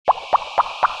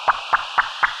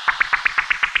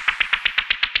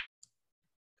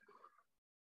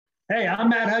Hey, I'm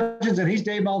Matt Hutchins, and he's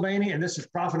Dave Mulvaney, and this is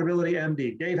Profitability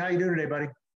MD. Dave, how you doing today, buddy?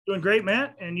 Doing great,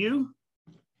 Matt. And you?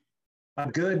 I'm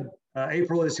good.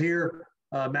 April is here.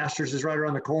 Masters is right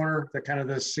around the corner. The kind of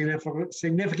the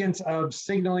significance of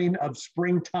signaling of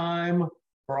springtime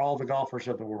for all the golfers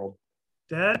of the world.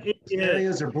 That is.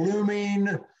 Areas are blooming.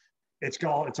 It's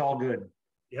all good.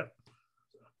 Yep.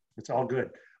 It's all good.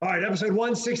 All right, episode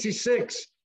 166.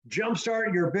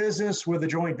 Jumpstart your business with a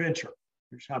joint venture.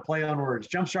 We're just going to play on words.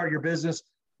 Jumpstart your business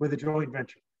with a joint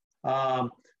venture.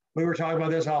 We were talking about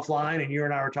this offline, and you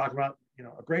and I were talking about,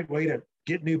 a great way to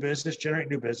get new business, generate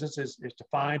new business is to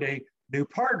find a new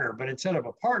partner. But instead of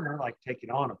a partner, like taking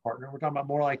on a partner, we're talking about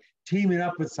more like teaming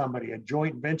up with somebody, a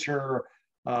joint venture,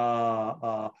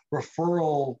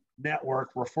 referral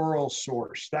network, referral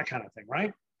source, that kind of thing,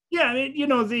 right? Yeah, I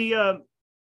mean,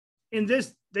 in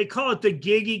this, they call it the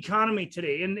gig economy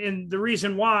today. And the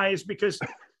reason why is because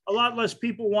a lot less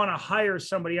people want to hire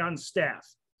somebody on staff.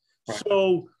 Right.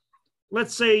 So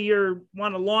let's say you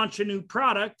want to launch a new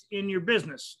product in your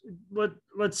business.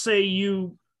 Let's say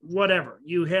you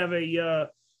have a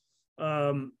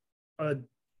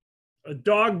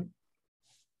dog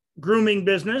grooming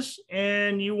business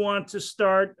and you want to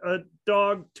start a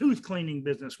dog tooth cleaning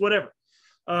business, whatever.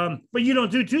 But you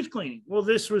don't do tooth cleaning. Well,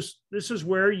 this is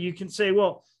where you can say,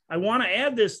 well, I want to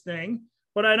add this thing,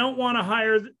 but I don't want to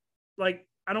hire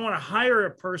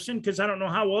a person because I don't know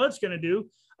how well it's going to do.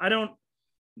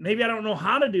 Maybe I don't know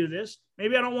how to do this.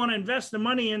 Maybe I don't want to invest the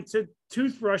money into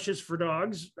toothbrushes for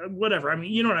dogs, whatever. I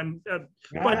mean, you know what I'm.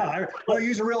 I'll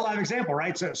use a real life example,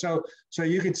 right? So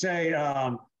you could say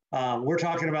we're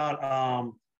talking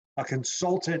about a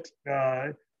consultant.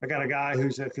 I got a guy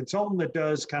who's a consultant that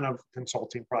does kind of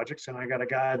consulting projects, and I got a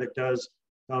guy that does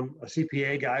a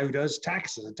CPA guy who does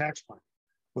taxes and tax planning.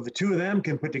 Well, the two of them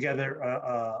can put together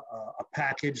a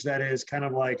package that is kind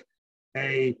of like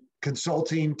a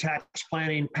consulting tax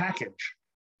planning package,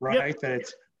 right? Yep.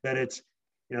 That it's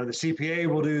the CPA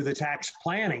will do the tax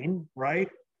planning, right?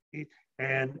 But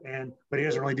he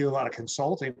doesn't really do a lot of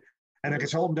consulting, and the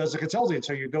consultant does the consulting.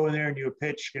 So you go in there and you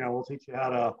pitch, we'll teach you how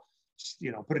to,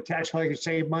 put a tax plan, you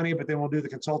save money, but then we'll do the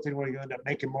consulting where you end up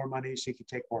making more money so you can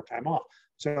take more time off.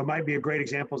 So it might be a great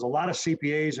example is a lot of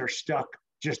CPAs are stuck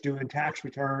just doing tax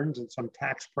returns and some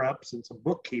tax preps and some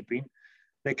bookkeeping.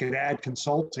 They could add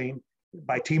consulting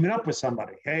by teaming up with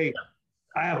somebody. Hey,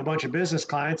 I have a bunch of business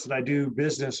clients that I do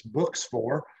business books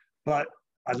for, but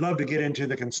I'd love to get into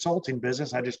the consulting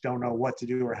business. I just don't know what to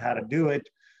do or how to do it.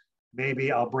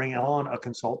 Maybe I'll bring on a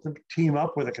consultant, team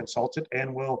up with a consultant,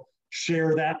 and we'll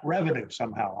share that revenue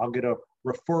somehow. I'll get a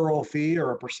referral fee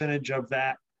or a percentage of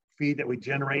that fee that we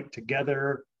generate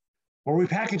together, or we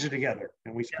package it together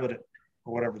and we split it.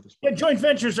 Or whatever this. Yeah, joint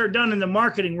ventures are done in the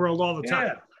marketing world all the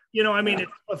time.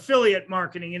 It's affiliate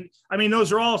marketing, and I mean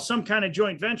those are all some kind of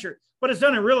joint venture. But it's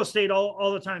done in real estate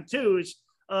all the time too. Is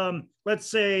let's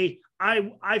say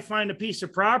I find a piece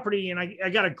of property and I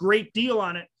got a great deal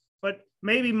on it, but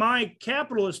maybe my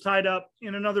capital is tied up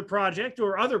in another project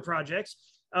or other projects.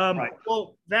 Right.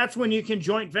 Well, that's when you can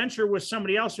joint venture with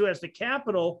somebody else who has the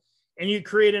capital, and you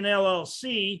create an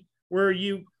LLC where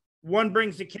one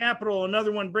brings the capital,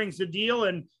 another one brings the deal,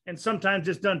 and sometimes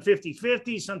it's done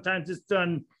 50-50, sometimes it's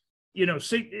done,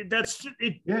 that's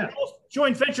it. Yeah.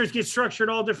 Joint ventures get structured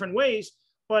all different ways,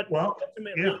 but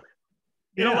ultimately,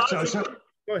 go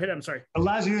ahead. I'm sorry.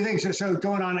 Allows you to think. So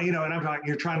going on, and I'm talking,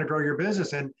 you're trying to grow your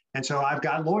business, and so I've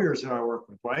got lawyers that I work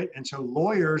with, right? And so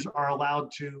lawyers are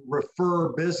allowed to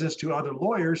refer business to other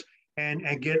lawyers and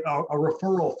get a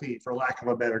referral fee, for lack of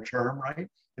a better term, right?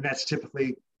 And that's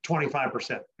typically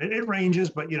 25%. It ranges,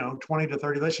 but 20 to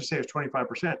 30, let's just say it's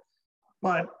 25%.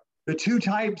 But the two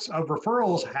types of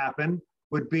referrals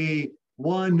would be,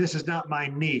 one, this is not my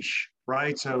niche,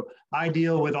 right? So I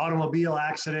deal with automobile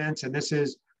accidents, and this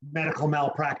is medical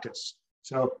malpractice.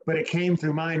 So, but it came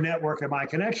through my network and my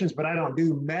connections, but I don't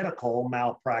do medical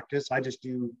malpractice. I just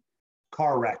do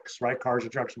car wrecks, right? Cars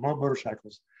and trucks,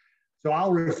 motorcycles. So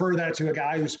I'll refer that to a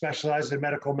guy who specializes in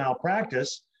medical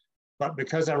malpractice. But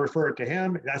because I refer it to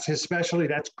him, that's his specialty,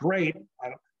 that's great.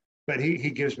 But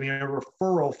he gives me a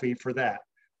referral fee for that.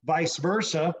 Vice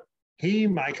versa,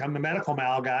 I'm the medical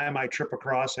mal guy, I might trip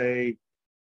across a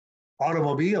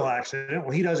automobile accident.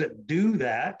 Well, he doesn't do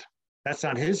that. That's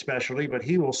not his specialty, but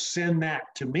he will send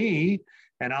that to me,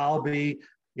 and I'll be,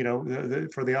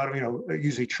 for the auto,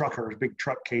 usually truckers, big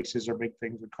truck cases or big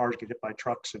things when cars get hit by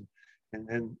trucks, and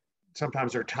then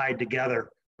sometimes they're tied together,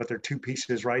 but they're two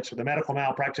pieces, right? So the medical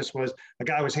malpractice was a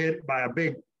guy was hit by a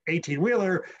big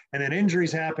 18-wheeler, and then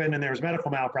injuries happened, and there was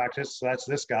medical malpractice. So that's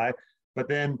this guy. But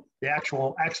then the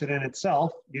actual accident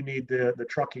itself, you need the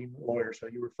trucking lawyer. So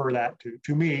you refer that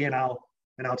to me, and I'll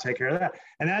take care of that.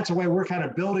 And that's the way we're kind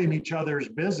of building each other's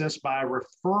business, by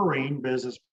referring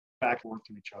business back and forth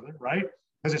to each other, right?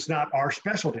 Because it's not our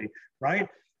specialty, right?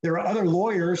 There are other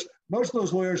lawyers. Most of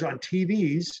those lawyers on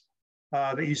TVs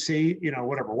that you see,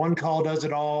 whatever, One Call does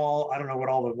it all. I don't know what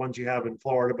all the ones you have in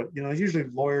Florida, but usually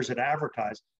lawyers that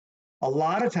advertise. A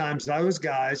lot of times those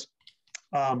guys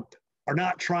are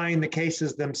not trying the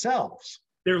cases themselves.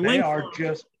 They're link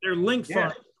farms.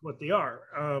 Yeah. What they are.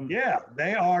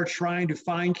 They are trying to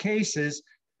find cases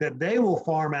that they will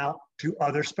farm out to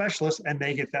other specialists, and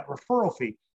they get that referral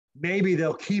fee. Maybe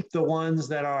they'll keep the ones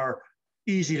that are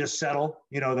easy to settle,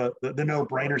 the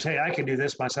no-brainers. Hey, I can do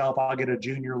this myself. I'll get a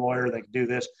junior lawyer that can do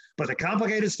this. But the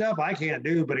complicated stuff I can't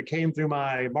do, but it came through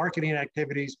my marketing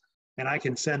activities, and I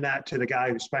can send that to the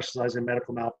guy who specializes in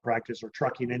medical malpractice or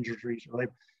trucking injuries.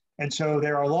 And so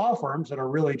there are law firms that are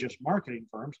really just marketing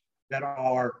firms that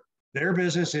are, their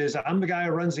business is, I'm the guy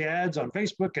who runs the ads on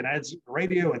Facebook and ads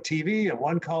radio and TV, and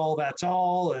One Call, that's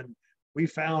all. And we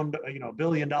found, $1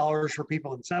 billion for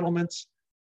people in settlements.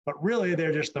 But really,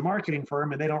 they're just the marketing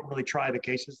firm, and they don't really try the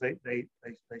cases. They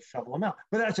shovel them out.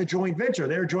 But that's a joint venture.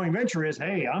 Their joint venture is,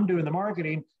 hey, I'm doing the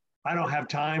marketing. I don't have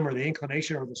time or the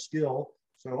inclination or the skill.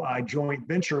 So I joint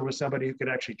venture with somebody who could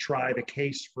actually try the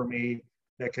case for me,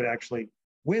 that could actually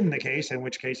win the case, in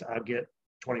which case I'll get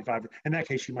 25. In that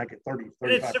case, you might get 30,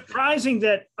 35. It's surprising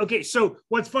that, okay, so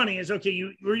what's funny is, okay,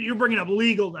 you're bringing up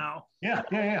legal now. Yeah.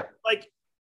 Like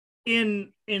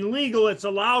in legal, it's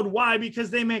allowed. Why?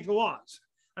 Because they make the laws.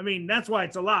 I mean, that's why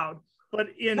it's allowed. But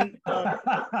in,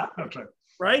 okay.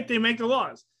 Right, they make the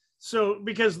laws. So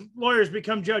because lawyers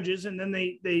become judges, and then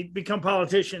they become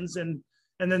politicians, and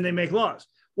then they make laws.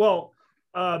 Well,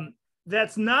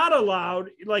 that's not allowed,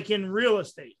 like in real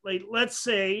estate. Like, let's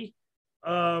say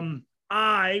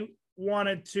I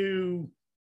wanted to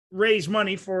raise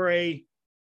money for a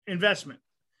investment,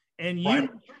 and you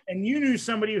knew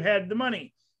somebody who had the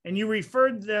money, and you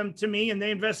referred them to me, and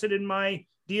they invested in my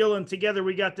deal, and together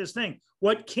we got this thing.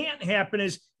 What can't happen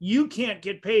is you can't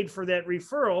get paid for that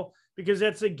referral, because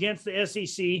that's against the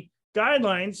SEC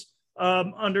guidelines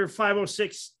under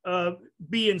 506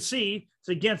 B and C. It's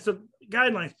against the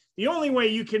guidelines. The only way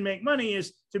you can make money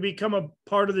is to become a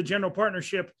part of the general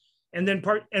partnership, and then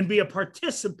be a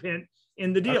participant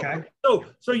in the deal. Okay.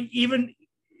 So even,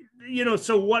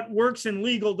 so what works in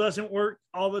legal doesn't work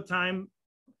all the time.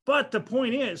 But the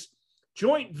point is,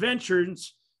 joint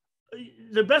ventures,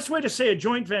 the best way to say a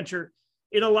joint venture,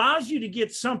 it allows you to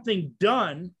get something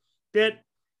done that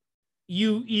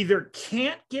you either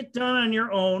can't get done on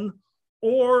your own,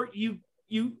 or you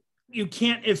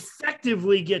can't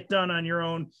effectively get done on your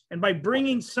own. And by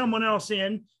bringing someone else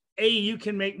in, A, you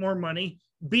can make more money.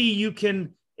 B, you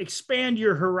can expand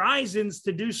your horizons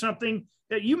to do something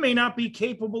that you may not be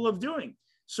capable of doing.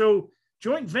 So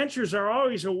joint ventures are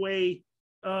always a way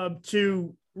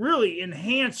to really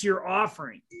enhance your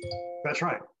offering. That's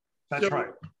right.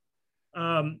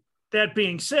 That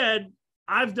being said,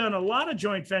 I've done a lot of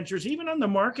joint ventures, even on the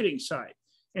marketing side,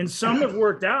 and some have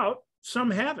worked out,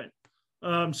 some haven't.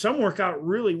 Some work out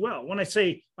really well. When I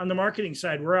say on the marketing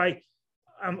side, where I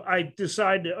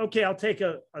decide to, okay, I'll take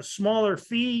a smaller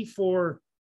fee for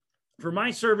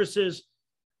my services.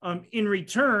 In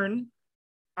return,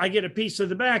 I get a piece of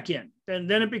the back end. And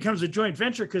then it becomes a joint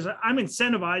venture, because I'm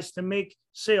incentivized to make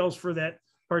sales for that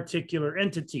particular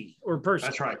entity or person.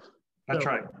 That's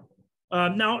right.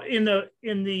 Now, in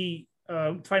the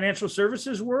financial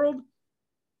services world,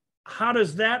 how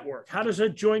does that work? How does a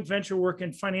joint venture work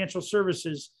in financial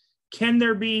services? Can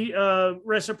there be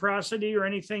reciprocity or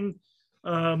anything?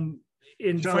 So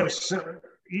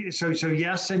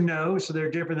yes and no. So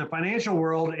they're different. In the financial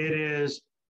world, it is,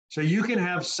 so you can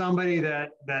have somebody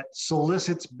that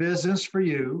solicits business for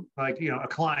you, like, a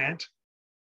client,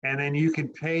 and then you can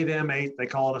pay them they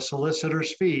call it a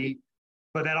solicitor's fee,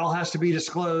 but that all has to be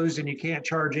disclosed, and you can't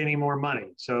charge any more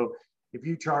money. So if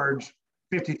you charge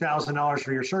 $50,000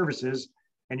 for your services,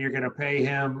 and you're going to pay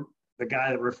him, the guy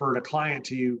that referred a client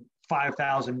to you,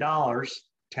 $5,000,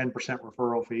 10%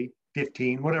 referral fee,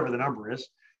 15, whatever the number is,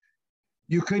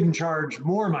 you couldn't charge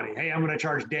more money. Hey, I'm going to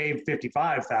charge Dave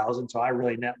 $55,000, so I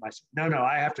really net myself. No,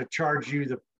 I have to charge you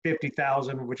the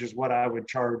 $50,000, which is what I would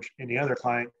charge any other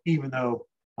client, even though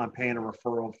I'm paying a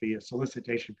referral fee, a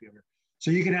solicitation fee.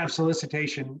 So you can have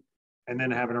solicitation and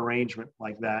then have an arrangement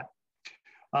like that.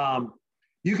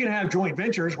 You can have joint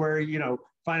ventures where,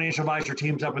 financial advisor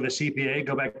teams up with a CPA.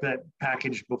 Go back to that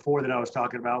package before that I was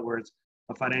talking about, where it's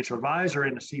a financial advisor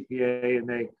and a CPA,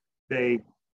 and they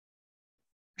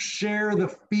share the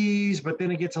fees, but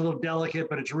then it gets a little delicate,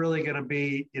 but it's really going to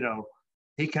be,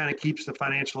 he kind of keeps the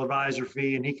financial advisor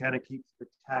fee and he kind of keeps the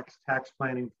tax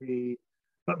planning fee,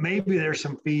 but maybe there's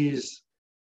some fees.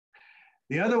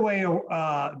 The other way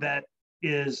that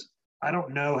is, I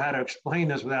don't know how to explain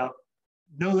this without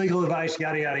no legal advice,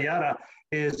 yada, yada, yada,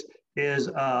 is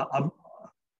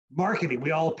marketing.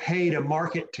 We all pay to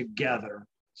market together.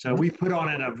 So we put on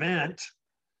an event,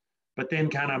 but then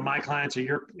kind of my clients are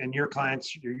your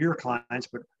clients are your clients,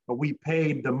 but we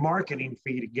paid the marketing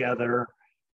fee together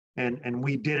and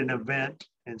we did an event.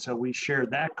 And so we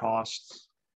shared that cost.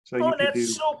 So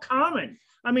that's so common.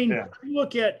 I mean,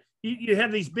 look at, you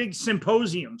have these big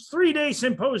symposiums, 3-day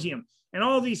symposium, and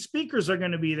all these speakers are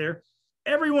going to be there.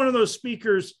 Every one of those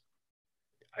speakers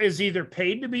is either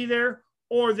paid to be there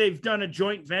or they've done a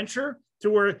joint venture to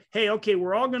where, hey, okay,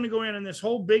 we're all going to go in this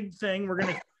whole big thing. We're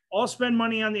going to all spend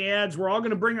money on the ads. We're all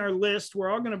going to bring our list. We're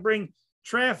all going to bring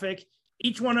traffic.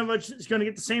 Each one of us is going to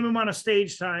get the same amount of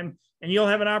stage time, and you'll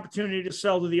have an opportunity to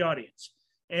sell to the audience.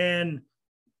 And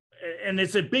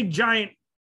it's a big, giant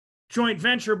joint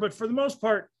venture, but for the most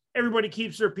part, everybody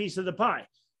keeps their piece of the pie.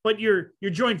 But your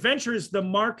joint venture is the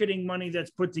marketing money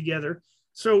that's put together.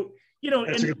 So,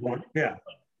 that's a good point. Yeah.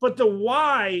 But the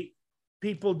why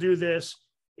people do this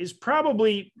is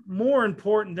probably more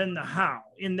important than the how,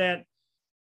 in that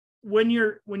when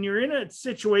you're in a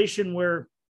situation where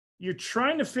you're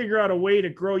trying to figure out a way to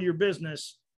grow your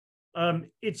business,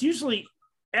 it's usually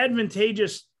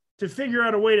advantageous to figure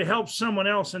out a way to help someone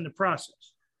else in the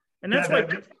process. And that's why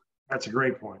that's a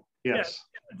great point. Yes.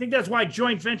 I think that's why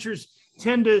joint ventures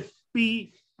tend to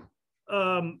be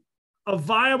a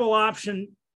viable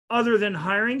option other than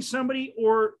hiring somebody,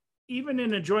 or even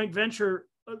in a joint venture.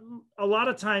 A lot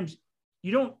of times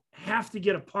you don't have to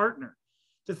get a partner.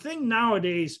 The thing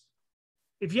nowadays,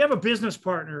 if you have a business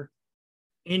partner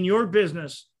in your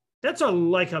business, that's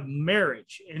like a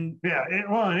marriage. And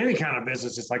in any kind of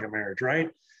business, it's like a marriage, right?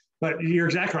 But you're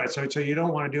exactly right. So you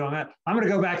don't want to do on that. I'm going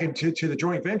to go back into the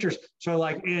joint ventures. So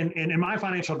like in my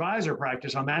financial advisor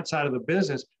practice on that side of the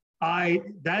business,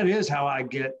 that is how I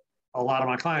get a lot of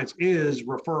my clients, is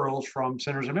referrals from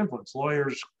centers of influence,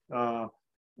 lawyers,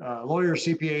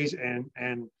 CPAs,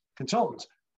 and consultants.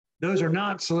 Those are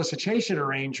not solicitation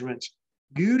arrangements.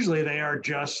 Usually they are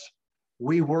just,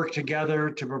 we work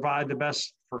together to provide the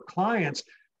best for clients,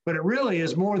 but it really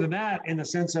is more than that, in the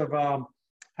sense of,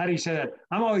 how do you say that?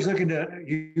 I'm always looking to,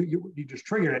 you just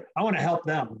triggered it. I want to help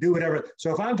them do whatever.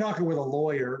 So if I'm talking with a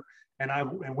lawyer and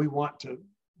we want to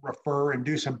refer and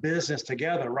do some business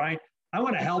together, right? I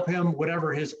want to help him,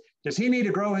 does he need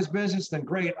to grow his business? Then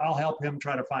great, I'll help him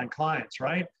try to find clients,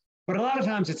 right? But a lot of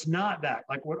times it's not that.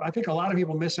 Like, what I think a lot of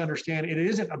people misunderstand, it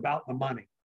isn't about the money.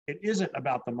 It isn't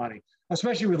about the money,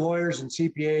 especially with lawyers and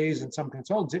CPAs and some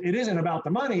consultants. It isn't about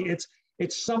the money.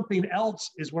 It's something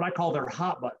else, is what I call their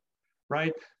hot button,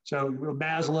 right? So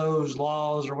Maslow's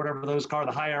laws, or whatever those are,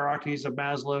 the hierarchies of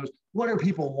Maslow's, what do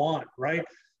people want, right?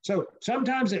 So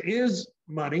sometimes it is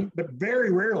money, but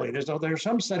very rarely. There's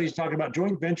some studies talking about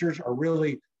joint ventures are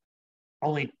really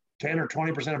only 10 or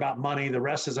 20% about money. The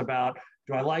rest is about,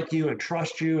 do I like you and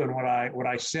trust you, and would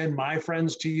I send my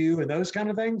friends to you, and those kind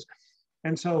of things.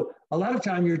 And so a lot of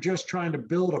time you're just trying to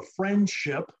build a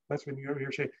friendship. That's when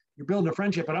you're saying you're building a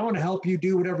friendship, and I want to help you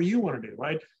do whatever you want to do,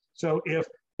 right? So if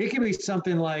it can be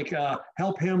something like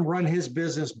help him run his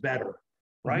business better,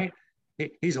 right?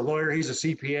 He's a lawyer, he's a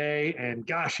CPA, and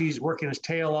gosh, he's working his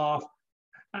tail off.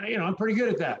 I'm pretty good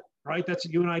at that, right? That's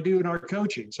what you and I do in our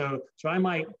coaching. So I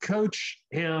might coach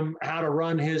him how to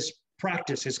run his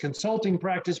practice, his consulting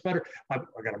practice better. I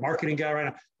got a marketing guy right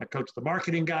now. I coach the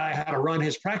marketing guy how to run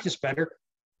his practice better.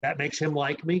 That makes him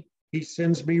like me. He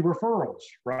sends me referrals,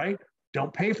 right?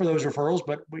 Don't pay for those referrals,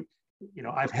 but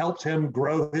I've helped him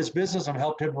grow his business. I've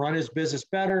helped him run his business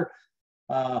better.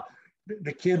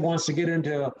 The kid wants to get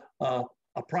into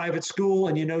a private school,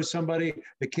 and somebody.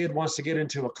 The kid wants to get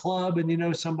into a club,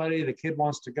 and somebody. The kid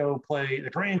wants to go play. The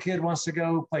grandkid wants to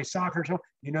go play soccer, so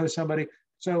somebody.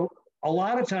 So a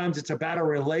lot of times it's about a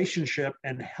relationship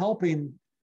and helping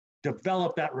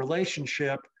develop that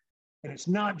relationship, and it's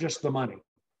not just the money.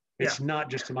 It's not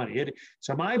just the money.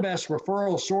 So my best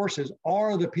referral sources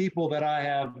are the people that I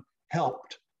have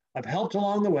helped. I've helped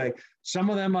along the way. Some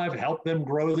of them I've helped them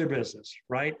grow their business,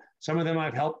 right? Some of them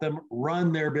I've helped them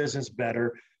run their business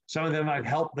better. Some of them I've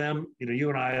helped them, you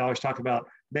and I always talk about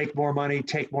make more money,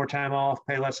 take more time off,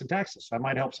 pay less in taxes. So I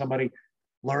might help somebody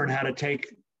learn how to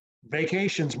take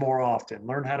vacations more often,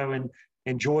 learn how to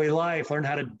enjoy life, learn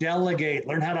how to delegate,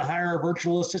 learn how to hire a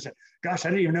virtual assistant. Gosh, I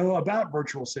didn't even know about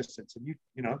virtual assistants. And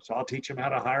so I'll teach them how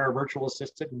to hire a virtual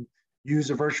assistant and use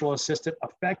a virtual assistant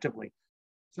effectively.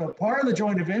 So part of the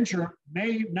joint venture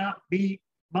may not be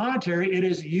monetary. It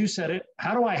is, you said it,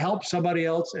 how do I help somebody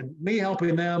else? And me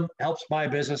helping them helps my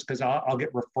business because I'll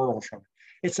get referrals from it.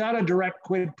 It's not a direct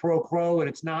quid pro quo, and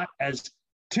it's not as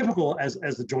typical as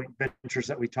the joint ventures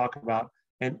that we talk about.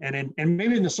 And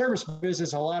maybe in the service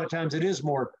business, a lot of times it is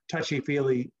more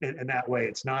touchy-feely in that way.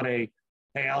 It's not a,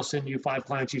 hey, I'll send you 5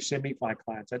 clients, you send me 5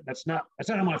 clients. That's not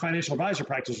how my financial advisor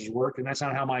practices work, and that's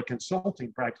not how my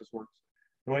consulting practice works.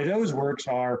 The way those works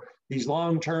are these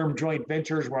long-term joint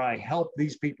ventures where I help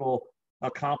these people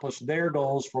accomplish their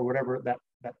goals for whatever that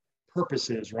purpose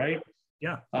is, right?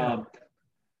 Yeah.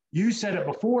 You said it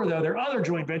before, though, there are other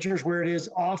joint ventures where it is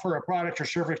offer a product or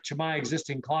service to my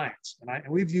existing clients. And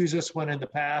we've used this one in the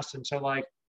past. And so like,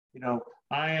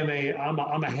 I'm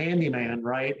a handyman,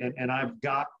 right? And I'm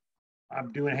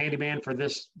doing handyman for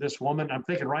this woman. I'm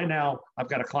thinking right now, I've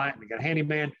got a client, we got a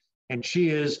handyman, and she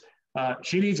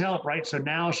needs help, right? So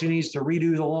now she needs to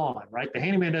redo the lawn, right? The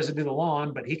handyman doesn't do the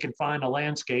lawn, but he can find a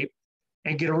landscape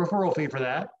and get a referral fee for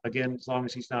that. Again, as long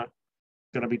as he's not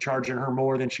going to be charging her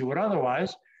more than she would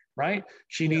otherwise, right?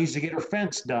 She needs to get her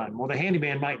fence done. Well, the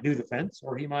handyman might do the fence,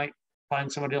 or he might find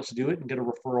somebody else to do it and get a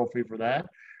referral fee for that,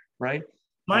 right?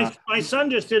 My son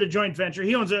just did a joint venture.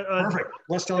 He owns perfect.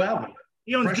 Let's tell that one.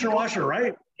 He owns pressure washer,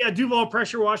 right? Yeah, Duval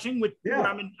Pressure Washing.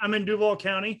 I'm in Duval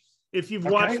County. If you've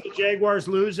watched the Jaguars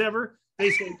lose ever, they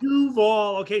say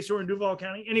Duval. Okay, so we're in Duval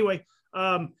County. Anyway,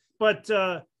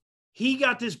 but he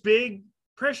got this big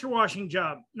pressure washing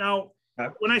job. Now,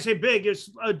 when I say big, it's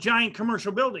a giant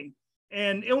commercial building.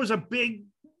 And it was a big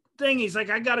thing. He's like,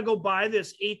 I got to go buy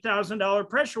this $8,000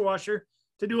 pressure washer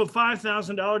to do a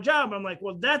 $5,000 job. I'm like,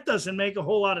 well, that doesn't make a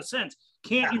whole lot of sense.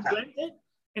 Can't you rent it?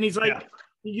 And he's like,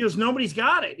 he goes, nobody's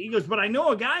got it. He goes, but I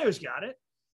know a guy who's got it.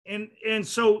 And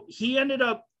so he ended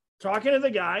up talking to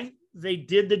the guy. They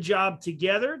did the job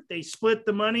together. They split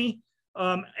the money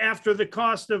after the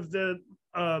cost of the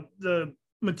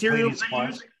materials,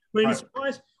 cleaning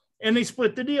supplies, and they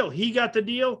split the deal. He got the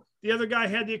deal. The other guy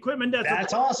had the equipment.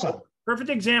 That's awesome. Perfect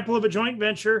example of a joint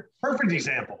venture. Perfect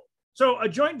example. So a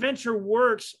joint venture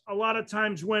works a lot of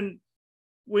times when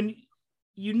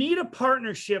you need a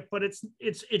partnership, but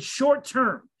it's short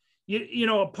term.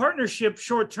 A partnership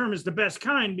short term is the best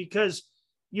kind because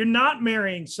you're not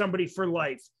marrying somebody for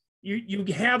life. You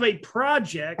have a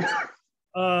project,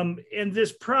 and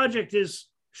this project is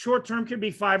short term, could be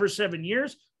 5 or 7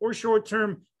 years, or short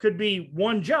term could be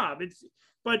one job.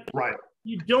 But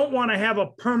you don't want to have a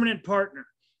permanent partner.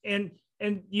 And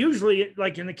usually,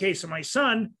 like in the case of my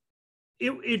son,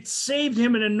 it saved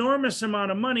him an enormous amount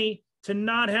of money to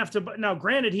not have to. Now,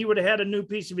 granted, he would have had a new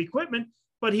piece of equipment,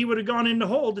 but he would have gone in the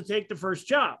hole to take the first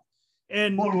job.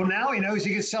 And well, now he knows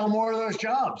he can sell more of those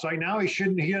jobs. Like now he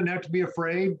doesn't have to be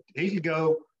afraid. He could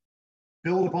go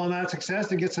build upon that success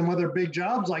and get some other big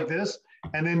jobs like this,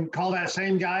 and then call that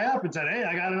same guy up and say, hey,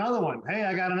 I got another one. Hey,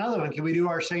 I got another one. Can we do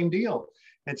our same deal?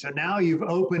 And so now you've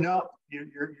opened up your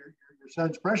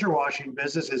son's pressure washing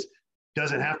business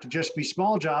doesn't have to just be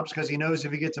small jobs, because he knows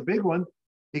if he gets a big one,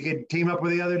 he could team up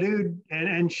with the other dude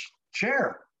and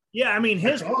share. Yeah, I mean,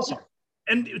 That's awesome.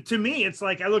 And to me, it's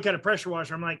like I look at a pressure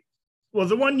washer, I'm like, well,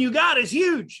 the one you got is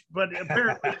huge, but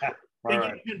apparently they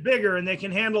get even bigger and they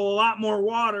can handle a lot more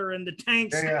water, and the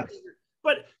tanks. Yeah.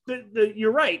 But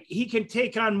you're right, he can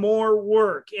take on more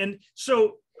work. And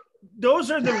so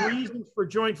those are the reasons for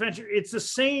joint venture. It's the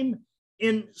same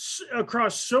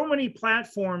across so many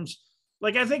platforms.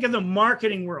 Like I think of the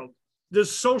marketing world, the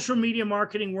social media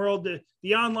marketing world,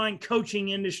 the online coaching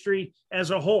industry as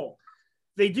a whole.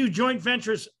 They do joint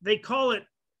ventures. They call it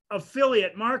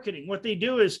affiliate marketing. What they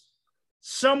do is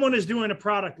someone is doing a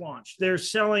product launch. They're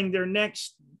selling their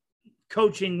next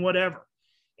coaching, whatever.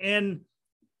 And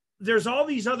there's all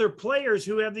these other players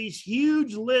who have these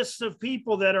huge lists of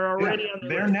people that are already on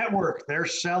their network. They're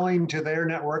selling to their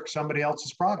network somebody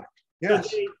else's product.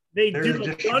 Yes. So they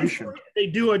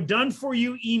do a done for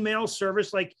you email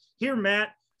service. Like, here, Matt,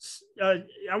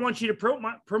 I want you to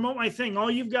promote my thing.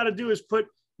 All you've got to do is put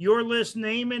your list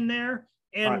name in there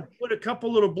and put a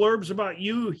couple little blurbs about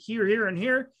you here, here, and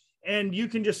here. And you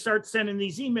can just start sending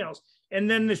these emails. And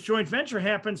then this joint venture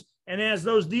happens. And as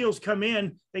those deals come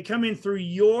in, they come in through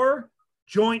your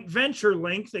joint venture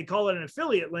link. They call it an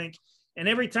affiliate link. And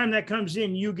every time that comes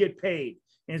in, you get paid.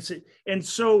 And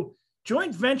so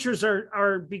joint ventures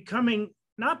are they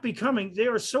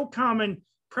are so common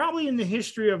probably in the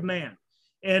history of man.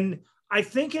 And I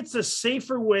think it's a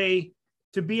safer way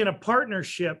to be in a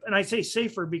partnership. And I say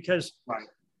safer because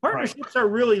partnerships are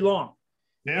really long.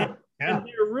 Yeah. And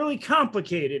they're really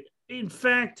complicated. In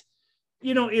fact,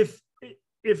 if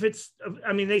it's,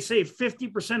 I mean, they say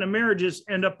 50% of marriages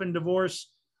end up in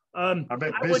divorce. I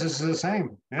bet business is the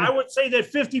same. Yeah. I would say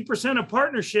that 50% of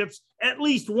partnerships at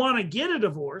least want to get a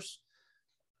divorce,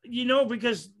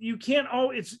 because you can't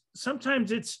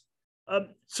sometimes it's,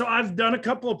 so I've done a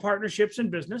couple of partnerships in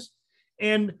business.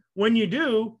 And when you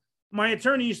do, my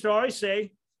attorney used to always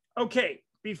say, okay,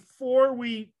 before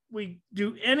we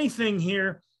do anything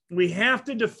here, we have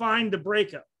to define the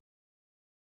breakup.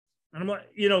 And I'm like,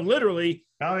 literally,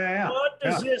 what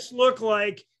does this look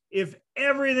like if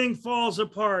everything falls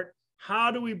apart?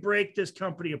 How do we break this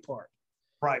company apart?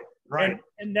 Right.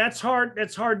 And that's hard.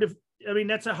 That's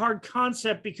a hard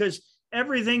concept because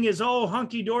everything is all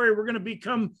hunky-dory. We're going to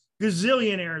become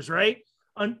gazillionaires, right?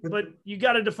 But you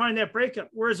got to define that breakup.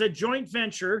 Whereas a joint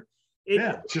venture,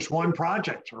 it's just one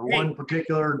project or one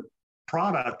particular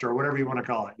product or whatever you want to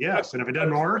call it. Yes. And if it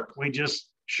doesn't work, we just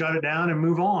shut it down and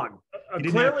move on. A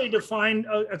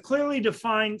clearly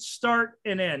defined start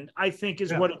and end, I think,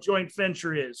 is what a joint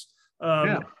venture is.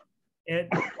 And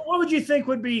what would you think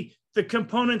would be the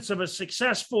components of a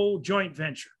successful joint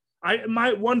venture?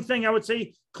 One thing I would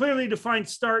say, clearly defined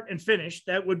start and finish.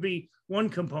 That would be one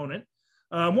component.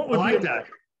 What would I like that?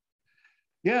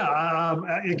 Yeah.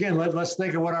 Again, let's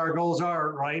think of what our goals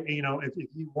are, right? If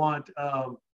you want,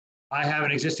 I have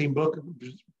an existing book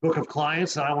of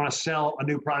clients that I want to sell a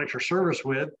new product or service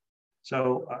with.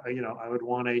 So, I would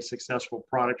want a successful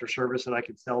product or service that I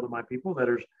can sell to my people that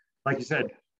are, like you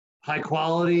said, high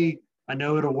quality. I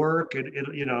know it'll work.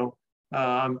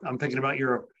 I'm thinking about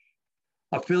your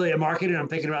affiliate marketing. I'm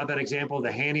thinking about that example of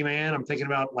the handyman. I'm thinking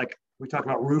about, like, we talk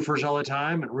about roofers all the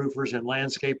time, and roofers and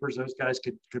landscapers, those guys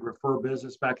could refer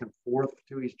business back and forth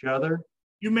to each other.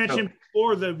 You mentioned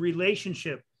before the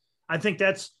relationship. I think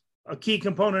that's a key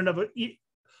component of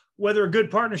whether a good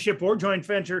partnership or joint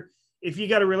venture. If you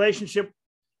got a relationship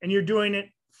and you're doing it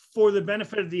for the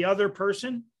benefit of the other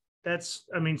person,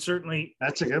 certainly.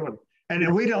 That's a good one.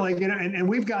 And we don't and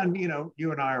we've gotten,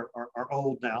 you and I are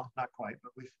old now, not quite,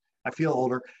 but I feel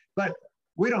older, but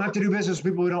we don't have to do business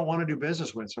with people we don't want to do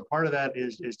business with. So part of that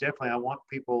is definitely, I want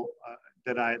people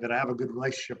that I have a good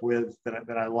relationship with, that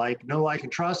I know, like,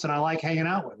 and trust, and I like hanging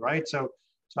out with, right? So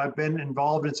I've been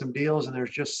involved in some deals, and there's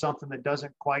just something that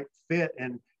doesn't quite fit.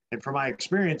 And from my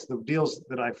experience, the deals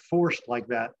that I forced like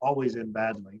that always end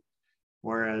badly.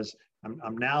 Whereas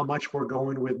I'm now much more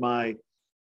going with I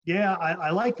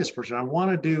like this person. I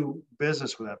want to do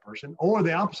business with that person, or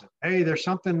the opposite. Hey, there's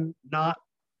something that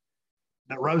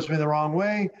rubs me the wrong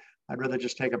way. I'd rather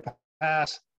just take a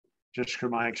pass. Just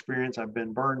from my experience, I've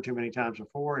been burned too many times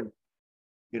before, and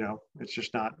it's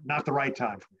just not the right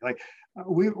time for me. Like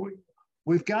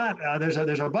we've got there's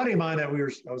a buddy of mine that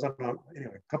I was on a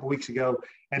couple weeks ago,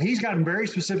 and he's gotten very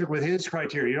specific with his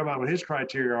criteria. You know about what his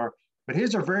criteria are, but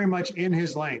his are very much in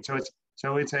his lane. So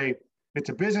it's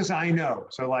a business I know.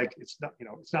 So, like, it's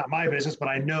not my business, but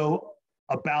I know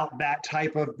about that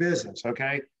type of business.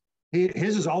 Okay,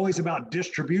 his is always about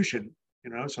distribution.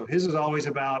 So his is always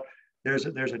about there's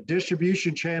a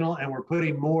distribution channel, and we're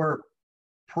putting more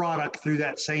product through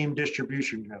that same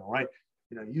distribution channel, right?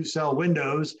 You sell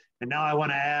windows, and now I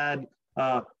want to add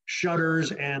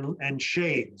shutters and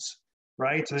shades,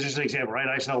 right? So this is just an example, right?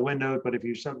 I sell windows, but if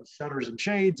you sell shutters and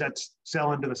shades, that's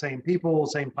selling to the same people,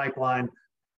 same pipeline,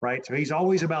 right? So he's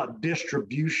always about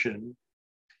distribution.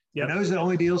 Yep. And those are the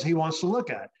only deals he wants to look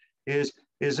at. Is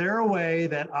there a way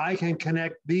that I can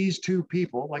connect these two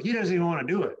people? Like, he doesn't even want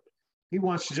to do it. He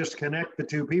wants to just connect the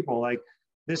two people. Like,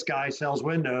 this guy sells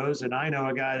windows, and I know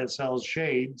a guy that sells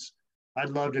shades.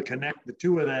 I'd love to connect the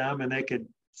two of them, and they could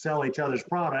sell each other's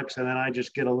products, and then I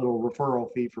just get a little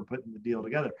referral fee for putting the deal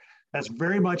together. That's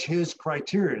very much his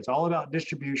criteria. It's all about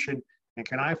distribution, and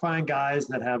can I find guys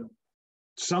that have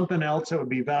something else that would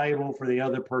be valuable for the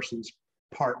other person's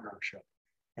partnership?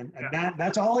 And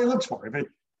that's all he looks for. If it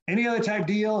any other type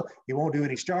deal, he won't do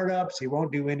any startups. He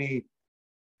won't do anything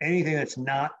that's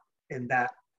not in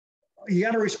that. You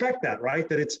got to respect that, right?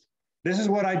 That this is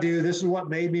what I do. This is what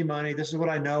made me money. This is what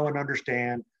I know and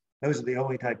understand. Those are the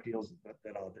only type deals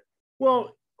that I'll do.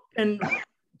 Well, and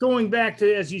going back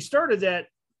to, as you started that,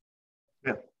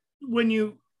 when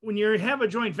you have a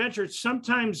joint venture,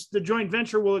 sometimes the joint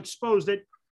venture will expose that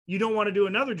you don't want to do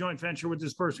another joint venture with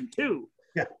this person too.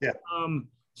 Yeah.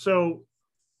 So,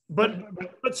 but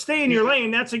stay in your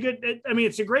lane. That's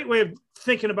it's a great way of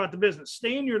thinking about the business.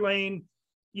 Stay in your lane.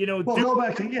 Go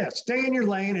back to stay in your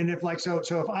lane. And if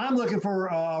if I'm looking for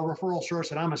a referral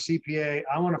source and I'm a CPA,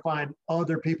 I want to find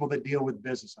other people that deal with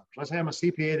business owners. Let's say I'm a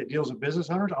CPA that deals with business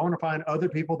owners. I want to find other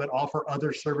people that offer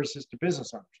other services to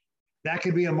business owners. That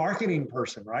could be a marketing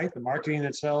person, right? The marketing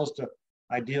that sells to.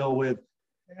 I deal with,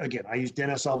 again, I use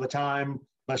dentists all the time.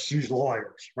 Let's use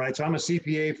lawyers, right? So I'm a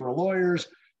CPA for lawyers.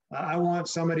 I want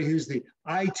somebody who's the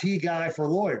IT guy for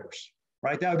lawyers,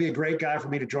 right? That would be a great guy for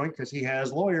me to join because he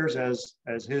has lawyers as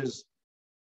his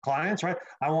clients, right?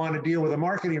 I want to deal with a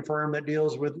marketing firm that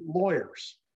deals with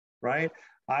lawyers, right?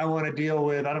 I want to deal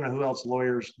with, I don't know who else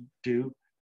lawyers do,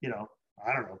 you know,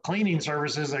 I don't know, cleaning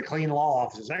services that clean law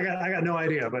offices. I got no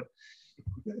idea, but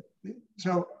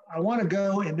so I want to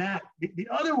go in that. The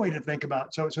other way to think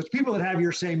about, so it's people that have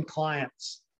your same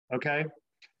clients, okay?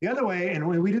 The other way, and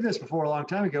we did this before a long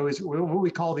time ago, is what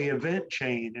we call the event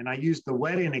chain. And I used the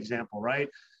wedding example, right?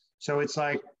 So it's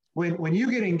like when you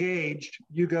get engaged,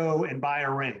 you go and buy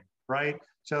a ring, right?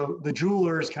 So the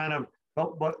jeweler is kind of,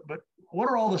 but what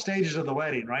are all the stages of the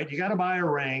wedding, right? You got to buy a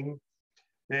ring.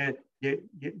 And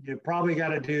you probably got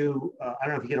to do, I don't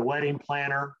know if you get a wedding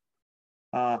planner.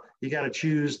 You got to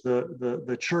choose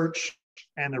the church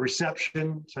and the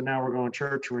reception. So now we're going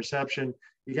church and reception.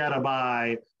 You got to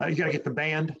buy, you got to get the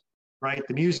band, right?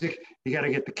 The music, you got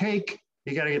to get the cake,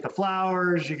 you got to get the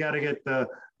flowers, you got to get the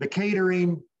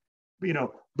catering, you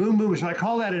know, boom, boom. So I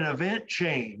call that an event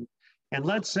chain. And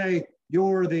let's say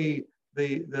you're the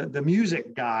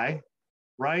music guy,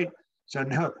 right? So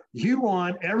now you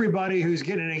want everybody who's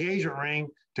getting an engagement ring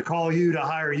to call you to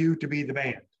hire you to be the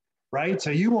band, right? So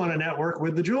you want to network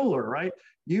with the jeweler, right?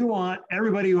 You want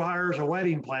everybody who hires a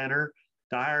wedding planner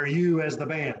to hire you as the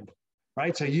band,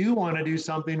 right? So you want to do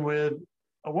something with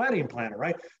a wedding planner,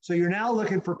 right? So you're now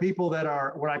looking for people that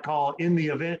are what I call in the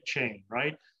event chain,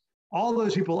 right? All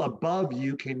those people above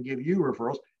you can give you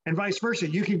referrals, and vice versa.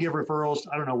 You can give referrals.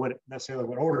 I don't know what necessarily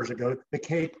what orders it go. The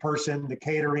cake person, the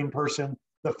catering person,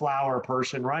 the flower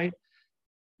person, right?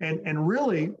 And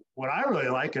really, what I really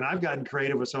like, and I've gotten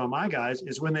creative with some of my guys,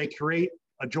 is when they create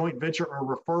a joint venture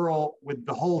or referral with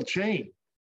the whole chain,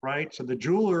 right? So the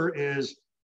jeweler is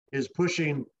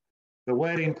pushing the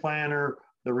wedding planner,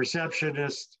 the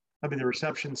receptionist, the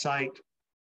reception site,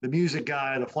 the music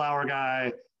guy, the flower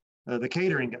guy, the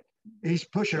catering guy. He's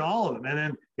pushing all of them. And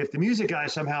then if the music guy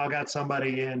somehow got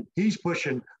somebody in, he's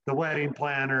pushing the wedding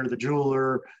planner, the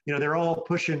jeweler, you know, they're all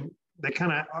pushing, they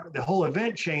kind of, the whole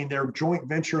event chain, they're joint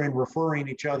venturing, referring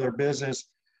each other business,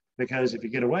 because if you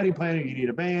get a wedding planner, you need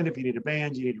a band. If you need a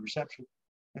band, you need a reception.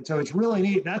 And so it's really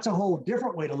neat. That's a whole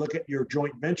different way to look at your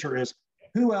joint venture is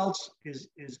who else is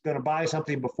going to buy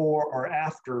something before or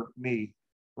after me,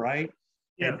 right?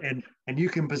 Yeah. And you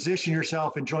can position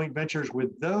yourself in joint ventures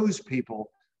with those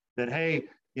people that, hey,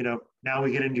 you know, now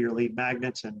we get into your lead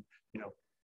magnets and, you know,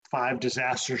 5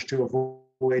 disasters to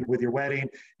avoid with your wedding.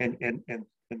 And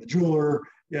the jeweler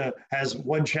has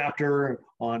one chapter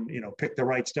on, you know, pick the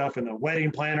right stuff. And the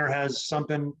wedding planner has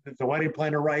something that the wedding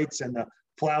planner writes, and the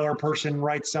flower person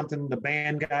writes something, the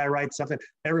band guy writes something.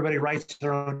 Everybody writes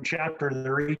their own chapter.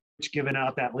 They're each giving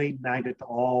out that lead magnet to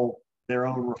all their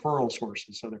own referral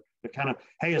sources. So they're kind of,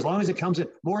 hey, as long as it comes in,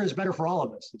 more is better for all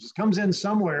of us. If it just comes in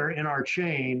somewhere in our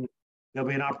chain, there'll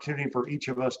be an opportunity for each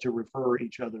of us to refer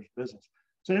each other's business.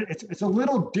 So it's a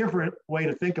little different way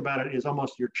to think about it, is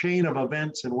almost your chain of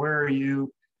events and where are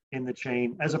you in the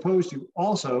chain, as opposed to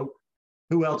also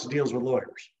who else deals with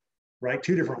lawyers, right?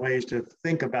 2 different ways to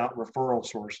think about referral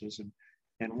sources,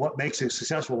 and what makes a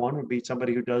successful one would be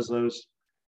somebody who does those,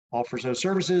 offers those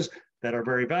services that are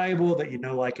very valuable, that you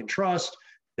know, like, and trust,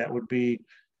 that would be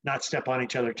not step on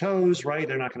each other's toes, right?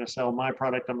 They're not going to sell my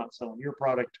product. I'm not selling your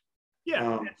product.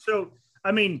 Yeah. So,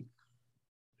 I mean,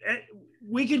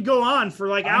 we could go on for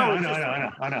like hours.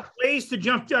 I know. Ways to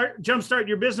jumpstart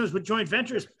your business with joint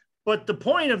ventures. But the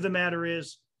point of the matter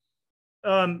is,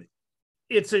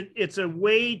 it's a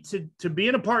way to be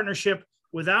in a partnership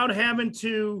without having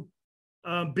to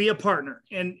be a partner.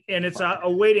 And it's a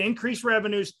way to increase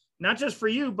revenues, not just for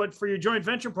you, but for your joint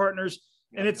venture partners.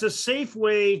 And it's a safe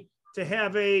way to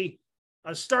have a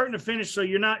start and a finish. So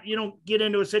you don't get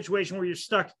into a situation where you're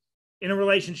stuck in a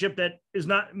relationship that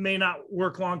may not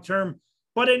work long-term,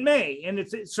 but it may. And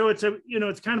it's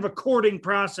kind of a courting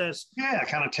process. Yeah.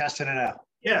 Kind of testing it out.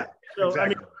 Yeah. So,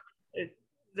 exactly. I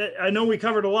mean, I know we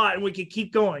covered a lot and we could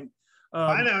keep going.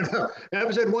 I know.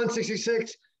 Episode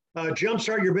 166,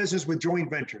 jumpstart your business with joint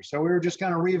ventures. So we were just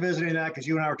kind of revisiting that because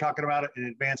you and I were talking about it in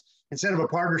advance. Instead of a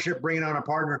partnership, bringing on a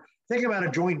partner, think about a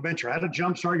joint venture. How to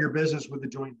jumpstart your business with a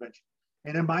joint venture.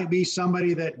 And it might be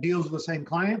somebody that deals with the same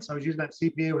clients. I was using that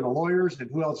CPA with the lawyers, and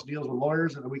who else deals with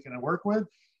lawyers that we can work with.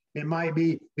 It might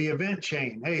be the event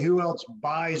chain. Hey, who else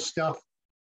buys stuff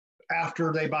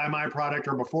after they buy my product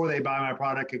or before they buy my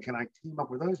product, and can I team up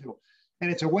with those people?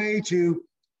 And it's a way to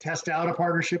test out a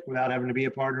partnership without having to be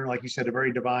a partner. Like you said, a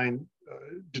very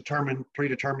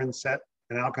predetermined set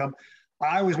and outcome.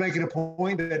 I was making a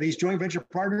point that these joint venture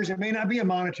partners, it may not be a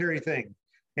monetary thing.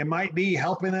 It might be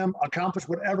helping them accomplish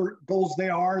whatever goals they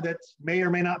are that may or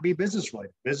may not be business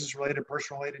related,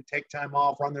 personal related, take time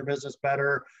off, run their business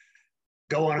better,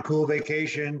 go on a cool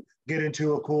vacation, get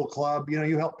into a cool club. You know,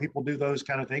 you help people do those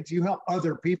kind of things. You help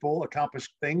other people accomplish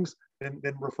things, then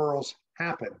referrals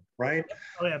happen, right?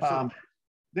 Oh, yeah, absolutely.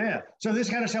 Yeah. So this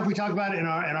kind of stuff we talk about in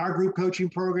our group coaching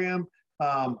program.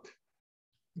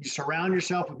 You surround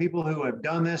yourself with people who have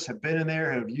done this, have been in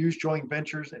there, have used joint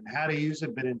ventures and how to use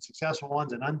it, been in successful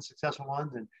ones and unsuccessful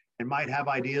ones, and might have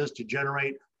ideas to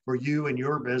generate for you and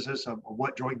your business of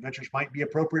what joint ventures might be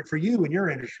appropriate for you in your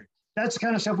industry. That's the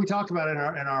kind of stuff we talk about in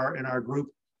our group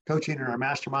coaching and our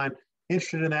mastermind.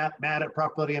 Interested in that? Matt at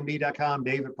ProfitabilityMD.com,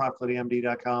 Dave at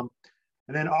ProfitabilityMD.com.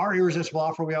 And then our irresistible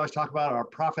offer, we always talk about our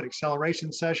profit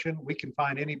acceleration session. We can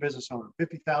find any business owner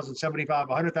 $50,000, $75,000,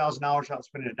 $100,000 without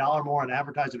spending $1 more on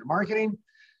advertising and marketing.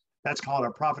 That's called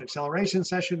our profit acceleration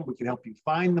session. We can help you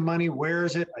find the money, where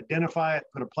is it, identify it,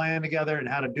 put a plan together and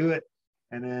how to do it.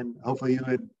 And then hopefully you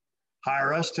would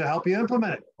hire us to help you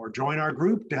implement it or join our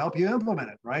group to help you implement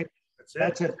it, right?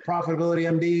 That's at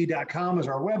ProfitabilityMD.com is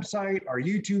our website, our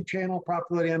YouTube channel,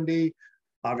 ProfitabilityMD.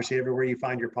 Obviously, everywhere you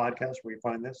find your podcast, where you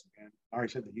find this. And I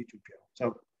already said the YouTube channel.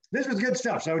 So this was good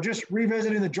stuff. So just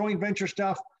revisiting the joint venture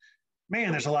stuff.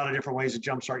 Man, there's a lot of different ways to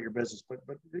jumpstart your business. But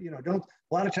you know, a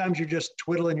lot of times you're just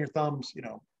twiddling your thumbs, you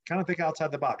know, kind of think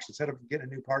outside the box. Instead of getting a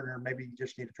new partner, maybe you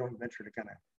just need a joint venture to kind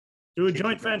of do a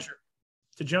joint venture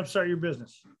to jumpstart your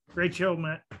business. Great show,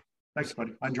 Matt. Thanks,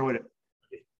 buddy. I enjoyed it.